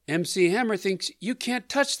MC Hammer thinks you can't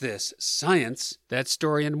touch this, science. That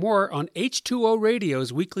story and more on H2O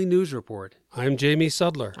Radio's Weekly News Report. I'm Jamie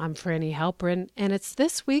Sudler. I'm Franny Halperin, and it's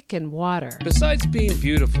This Week in Water. Besides being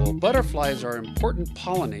beautiful, butterflies are important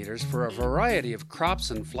pollinators for a variety of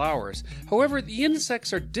crops and flowers. However, the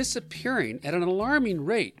insects are disappearing at an alarming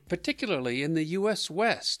rate, particularly in the U.S.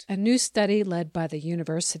 West. A new study led by the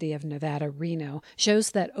University of Nevada, Reno,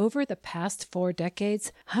 shows that over the past 4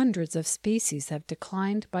 decades, hundreds of species have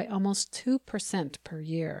declined by almost 2% per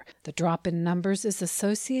year. The drop in numbers is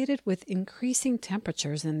associated with increasing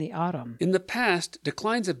temperatures in the autumn. In the past,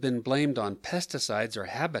 declines have been blamed on pesticides or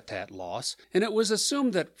habitat loss, and it was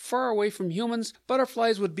assumed that far away from humans,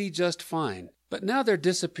 butterflies would be just fine. But now their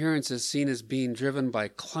disappearance is seen as being driven by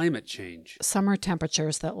climate change. Summer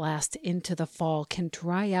temperatures that last into the fall can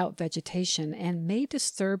dry out vegetation and may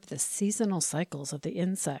disturb the seasonal cycles of the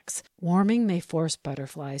insects. Warming may force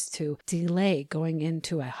butterflies to delay going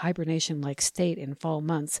into a hibernation-like state in fall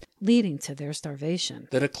months, leading to their starvation.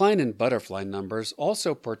 The decline in butterfly numbers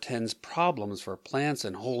also portends problems for plants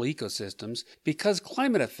and whole ecosystems because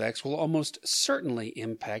climate effects will almost certainly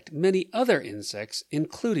impact many other insects,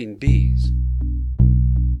 including bees.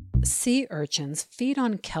 Sea urchins feed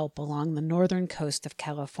on kelp along the northern coast of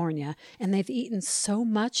California, and they've eaten so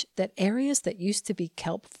much that areas that used to be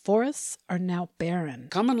kelp forests are now barren.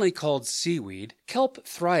 Commonly called seaweed, kelp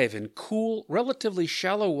thrive in cool, relatively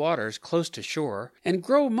shallow waters close to shore and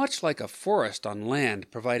grow much like a forest on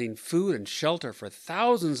land, providing food and shelter for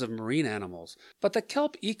thousands of marine animals. But the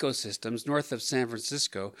kelp ecosystems north of San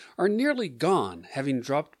Francisco are nearly gone, having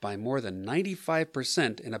dropped by more than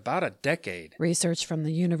 95% in about a decade. Research from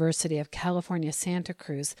the University of California, Santa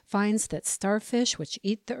Cruz finds that starfish which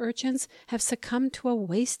eat the urchins have succumbed to a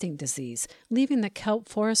wasting disease, leaving the kelp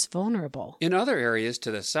forest vulnerable. In other areas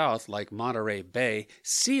to the south, like Monterey Bay,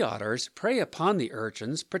 sea otters prey upon the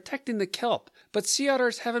urchins, protecting the kelp, but sea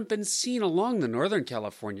otters haven't been seen along the northern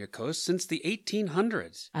California coast since the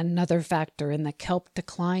 1800s. Another factor in the kelp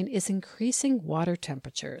decline is increasing water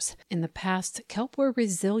temperatures. In the past, kelp were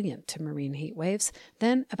resilient to marine heat waves.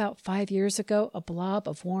 Then, about 5 years ago, a blob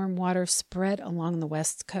of warm water spread along the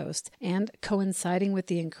west coast, and coinciding with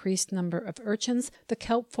the increased number of urchins, the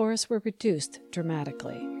kelp forests were reduced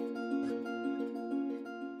dramatically.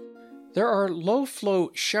 There are low-flow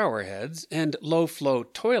showerheads and low-flow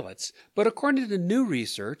toilets, but according to new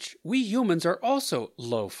research, we humans are also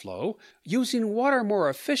low-flow, using water more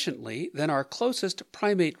efficiently than our closest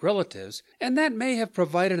primate relatives, and that may have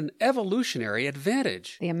provided an evolutionary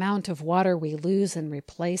advantage. The amount of water we lose and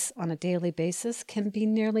replace on a daily basis can be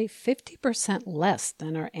nearly 50% less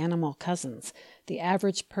than our animal cousins. The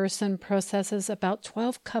average person processes about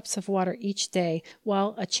 12 cups of water each day,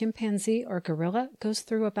 while a chimpanzee or gorilla goes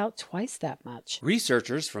through about twice that much.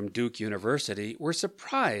 Researchers from Duke University were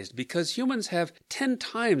surprised because humans have 10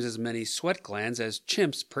 times as many sweat glands as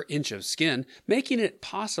chimps per inch of skin, making it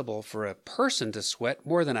possible for a person to sweat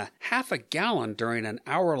more than a half a gallon during an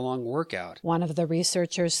hour-long workout. One of the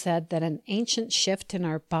researchers said that an ancient shift in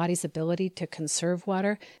our body's ability to conserve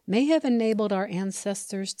water may have enabled our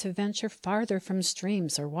ancestors to venture farther from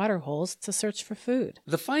streams or water holes to search for food.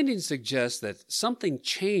 The findings suggest that something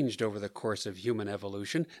changed over the course of human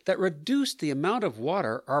evolution that reduced the amount of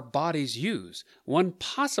water our bodies use. One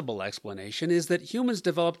possible explanation is that humans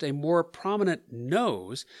developed a more prominent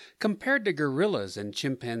nose compared to gorillas and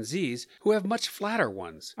chimpanzees, who have much flatter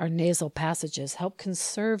ones. Our nasal passages help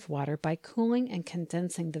conserve water by cooling and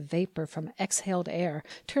condensing the vapor from exhaled air,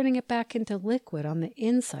 turning it back into liquid on the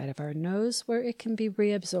inside of our nose where it can be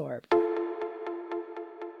reabsorbed.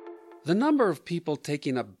 The number of people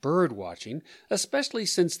taking up bird watching, especially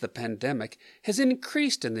since the pandemic, has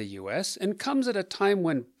increased in the U.S. and comes at a time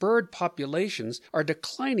when bird populations are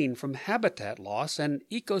declining from habitat loss and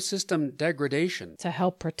ecosystem degradation. To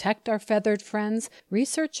help protect our feathered friends,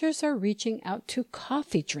 researchers are reaching out to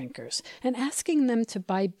coffee drinkers and asking them to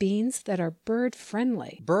buy beans that are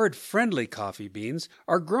bird-friendly. Bird-friendly coffee beans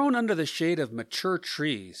are grown under the shade of mature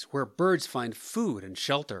trees where birds find food and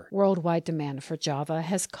shelter. Worldwide demand for Java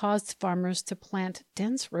has caused farmers to plant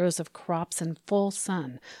dense rows of crops in full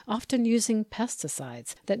sun, often using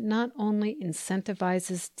pesticides that not only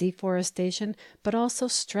incentivizes deforestation, but also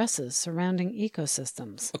stresses surrounding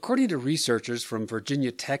ecosystems. According to researchers from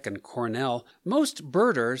Virginia Tech and Cornell, most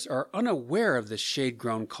birders are unaware of the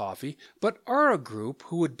shade-grown coffee, but are a group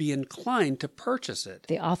who would be inclined to purchase it.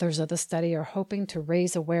 The authors of the study are hoping to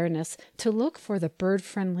raise awareness to look for the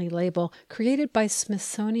bird-friendly label created by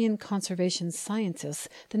Smithsonian conservation scientists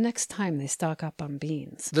the next next time they stock up on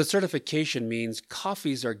beans. The certification means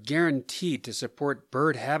coffees are guaranteed to support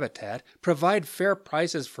bird habitat, provide fair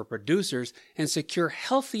prices for producers, and secure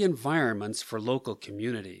healthy environments for local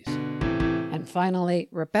communities. And finally,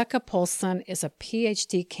 Rebecca Polson is a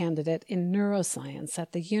PhD candidate in neuroscience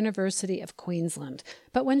at the University of Queensland.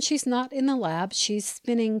 But when she's not in the lab, she's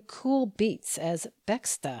spinning cool beats as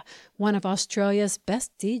Bexta, one of Australia's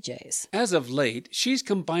best DJs. As of late, she's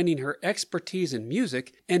combining her expertise in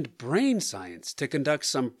music and brain science to conduct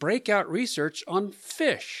some breakout research on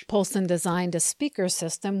fish. Polson designed a speaker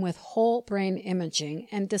system with whole brain imaging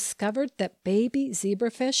and discovered that baby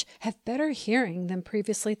zebrafish have better hearing than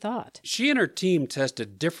previously thought. She and her team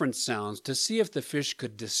tested different sounds to see if the fish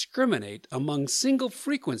could discriminate among single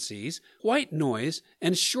frequencies, white noise,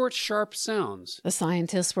 and short, sharp sounds. The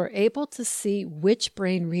scientists were able to see which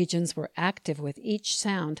brain regions were active with each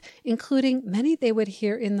sound, including many they would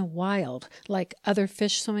hear in the wild, like other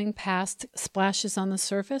fish swimming past, splashes on the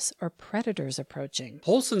surface, or predators approaching.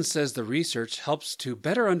 Polson says the research helps to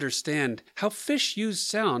better understand how fish use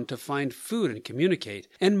sound to find food and communicate,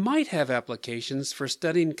 and might have applications for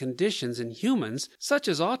studying conditions in humans, such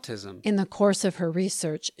as autism. In the course of her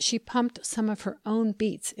research, she pumped some of her own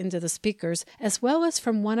beats into the speakers, as well as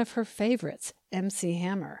from one of her favorites, MC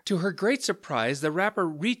Hammer. To her great surprise, the rapper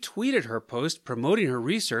retweeted her post promoting her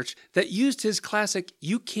research that used his classic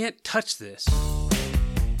 "You Can't Touch This." You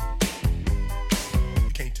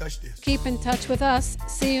can't touch this. Keep in touch with us.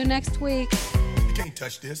 See you next week. You can't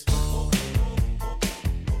touch this.